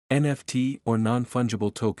NFT or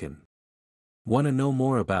non-fungible token. Want to know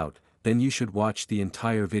more about? Then you should watch the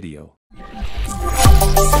entire video.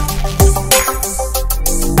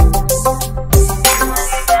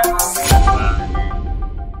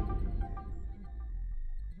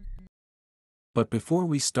 But before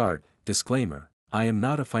we start, disclaimer, I am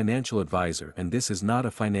not a financial advisor and this is not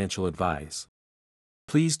a financial advice.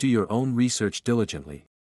 Please do your own research diligently.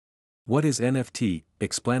 What is NFT?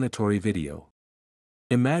 Explanatory video.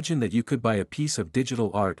 Imagine that you could buy a piece of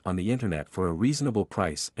digital art on the internet for a reasonable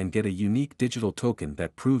price and get a unique digital token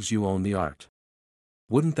that proves you own the art.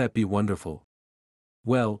 Wouldn't that be wonderful?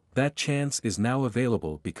 Well, that chance is now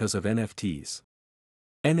available because of NFTs.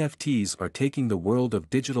 NFTs are taking the world of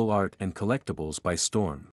digital art and collectibles by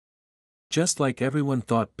storm. Just like everyone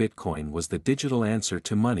thought Bitcoin was the digital answer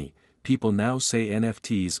to money, people now say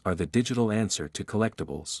NFTs are the digital answer to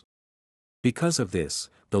collectibles. Because of this,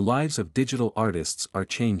 the lives of digital artists are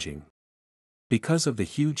changing. Because of the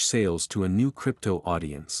huge sales to a new crypto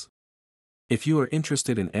audience. If you are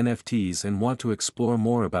interested in NFTs and want to explore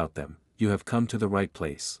more about them, you have come to the right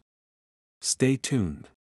place. Stay tuned.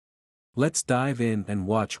 Let's dive in and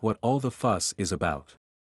watch what all the fuss is about.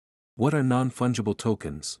 What are non-fungible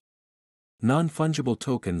tokens? Non-fungible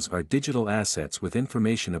tokens are digital assets with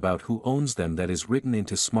information about who owns them that is written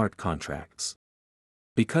into smart contracts.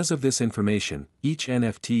 Because of this information, each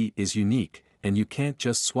NFT is unique, and you can't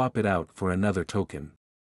just swap it out for another token.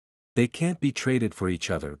 They can't be traded for each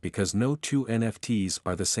other because no two NFTs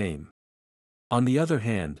are the same. On the other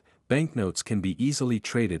hand, banknotes can be easily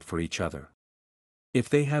traded for each other. If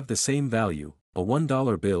they have the same value, a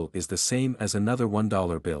 $1 bill is the same as another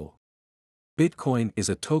 $1 bill. Bitcoin is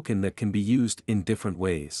a token that can be used in different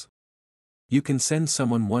ways. You can send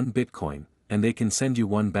someone one Bitcoin, and they can send you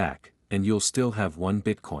one back, and you'll still have one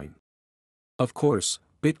Bitcoin. Of course,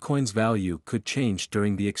 Bitcoin's value could change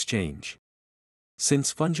during the exchange.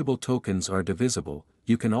 Since fungible tokens are divisible,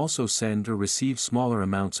 you can also send or receive smaller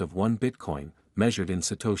amounts of one Bitcoin, measured in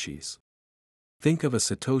satoshis. Think of a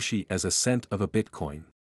satoshi as a cent of a Bitcoin.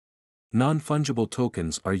 Non-fungible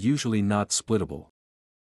tokens are usually not splittable.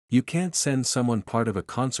 You can't send someone part of a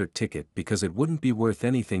concert ticket because it wouldn't be worth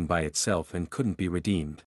anything by itself and couldn't be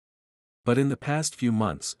redeemed. But in the past few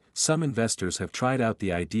months, some investors have tried out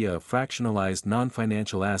the idea of fractionalized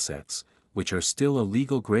non-financial assets, which are still a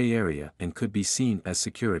legal gray area and could be seen as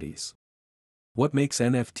securities. What makes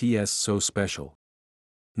NFTs so special?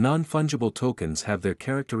 Non-fungible tokens have their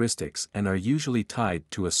characteristics and are usually tied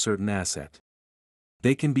to a certain asset.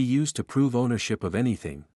 They can be used to prove ownership of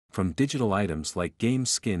anything, from digital items like game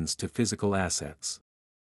skins to physical assets.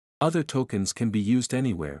 Other tokens can be used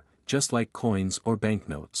anywhere, just like coins or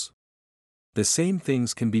banknotes. The same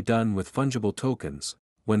things can be done with fungible tokens.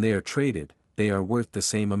 When they are traded, they are worth the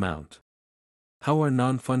same amount. How are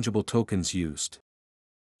non-fungible tokens used?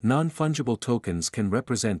 Non-fungible tokens can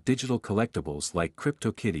represent digital collectibles like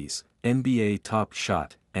CryptoKitties, NBA Top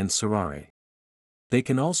Shot, and Sorare. They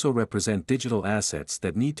can also represent digital assets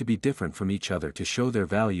that need to be different from each other to show their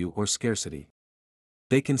value or scarcity.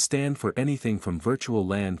 They can stand for anything from virtual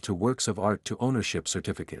land to works of art to ownership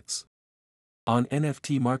certificates. On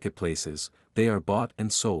NFT marketplaces, they are bought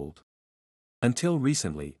and sold. Until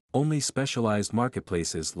recently, only specialized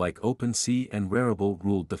marketplaces like OpenSea and Rarible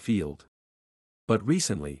ruled the field. But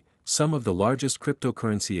recently, some of the largest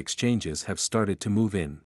cryptocurrency exchanges have started to move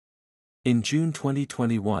in. In June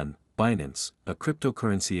 2021, Binance, a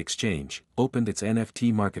cryptocurrency exchange, opened its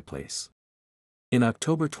NFT marketplace. In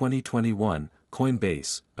October 2021,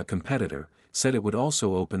 CoinBase, a competitor, said it would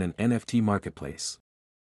also open an NFT marketplace.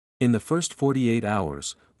 In the first 48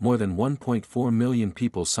 hours, more than 1.4 million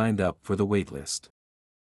people signed up for the waitlist.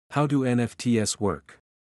 How do NFTs work?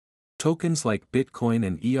 Tokens like Bitcoin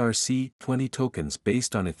and ERC-20 tokens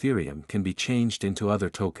based on Ethereum can be changed into other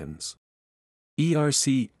tokens.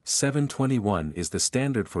 ERC-721 is the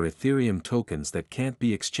standard for Ethereum tokens that can't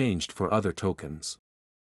be exchanged for other tokens.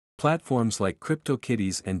 Platforms like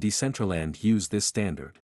CryptoKitties and Decentraland use this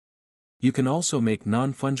standard. You can also make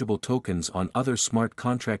non-fungible tokens on other smart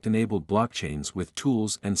contract-enabled blockchains with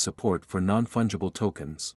tools and support for non-fungible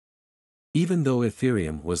tokens. Even though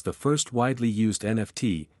Ethereum was the first widely used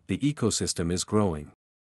NFT, the ecosystem is growing.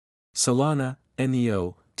 Solana,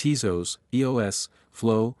 NEO, Tezos, EOS,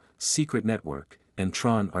 Flow, Secret Network, and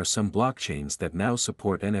Tron are some blockchains that now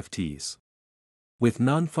support NFTs. With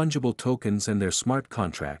non-fungible tokens and their smart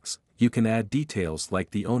contracts, you can add details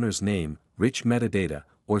like the owner's name, rich metadata,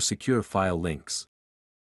 or secure file links.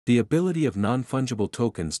 The ability of non-fungible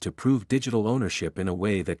tokens to prove digital ownership in a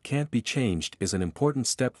way that can't be changed is an important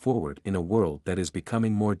step forward in a world that is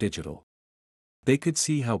becoming more digital. They could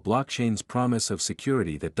see how blockchain's promise of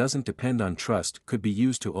security that doesn't depend on trust could be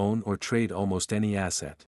used to own or trade almost any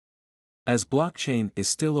asset. As blockchain is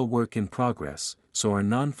still a work in progress, so are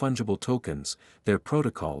non-fungible tokens, their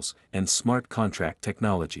protocols, and smart contract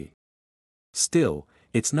technology. Still,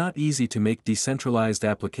 it's not easy to make decentralized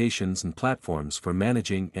applications and platforms for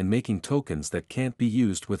managing and making tokens that can't be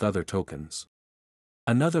used with other tokens.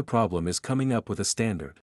 Another problem is coming up with a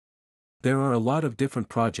standard. There are a lot of different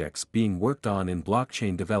projects being worked on in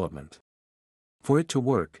blockchain development. For it to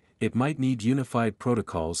work, it might need unified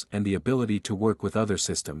protocols and the ability to work with other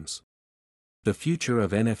systems. The future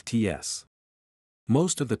of NFTs.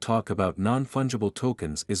 Most of the talk about non-fungible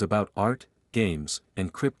tokens is about art, games,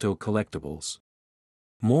 and crypto collectibles.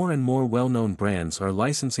 More and more well-known brands are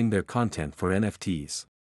licensing their content for NFTs.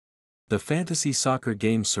 The fantasy soccer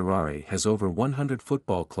game Trezor has over 100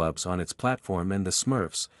 football clubs on its platform, and the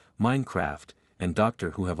Smurfs, Minecraft, and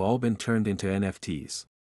Doctor Who have all been turned into NFTs.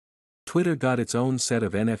 Twitter got its own set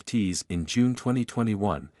of NFTs in June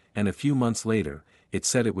 2021, and a few months later, it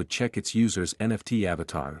said it would check its users' NFT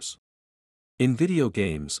avatars. In video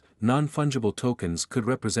games, non-fungible tokens could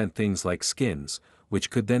represent things like skins, which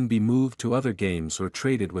could then be moved to other games or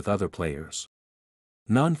traded with other players.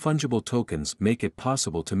 Non-fungible tokens make it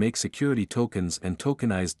possible to make security tokens and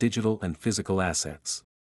tokenize digital and physical assets.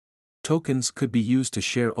 Tokens could be used to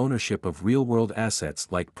share ownership of real-world assets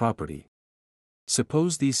like property.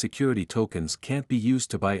 Suppose these security tokens can't be used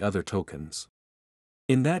to buy other tokens.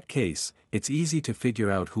 In that case, it's easy to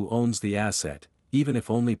figure out who owns the asset, even if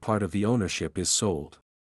only part of the ownership is sold.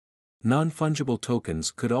 Non-fungible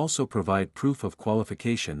tokens could also provide proof of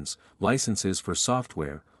qualifications, licenses for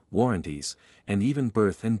software, warranties, and even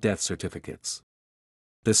birth and death certificates.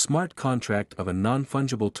 The smart contract of a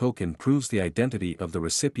non-fungible token proves the identity of the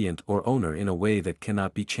recipient or owner in a way that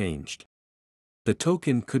cannot be changed. The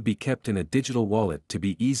token could be kept in a digital wallet to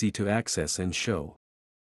be easy to access and show.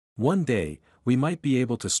 One day, we might be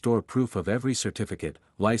able to store proof of every certificate,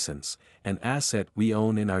 license, and asset we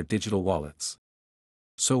own in our digital wallets.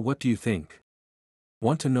 So what do you think?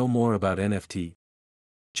 Want to know more about NFT?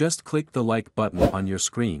 Just click the like button on your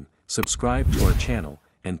screen, subscribe to our channel,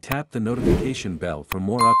 and tap the notification bell for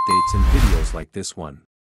more updates and videos like this one.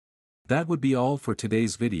 That would be all for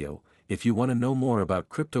today's video. If you want to know more about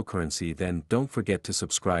cryptocurrency, then don't forget to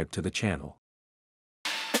subscribe to the channel.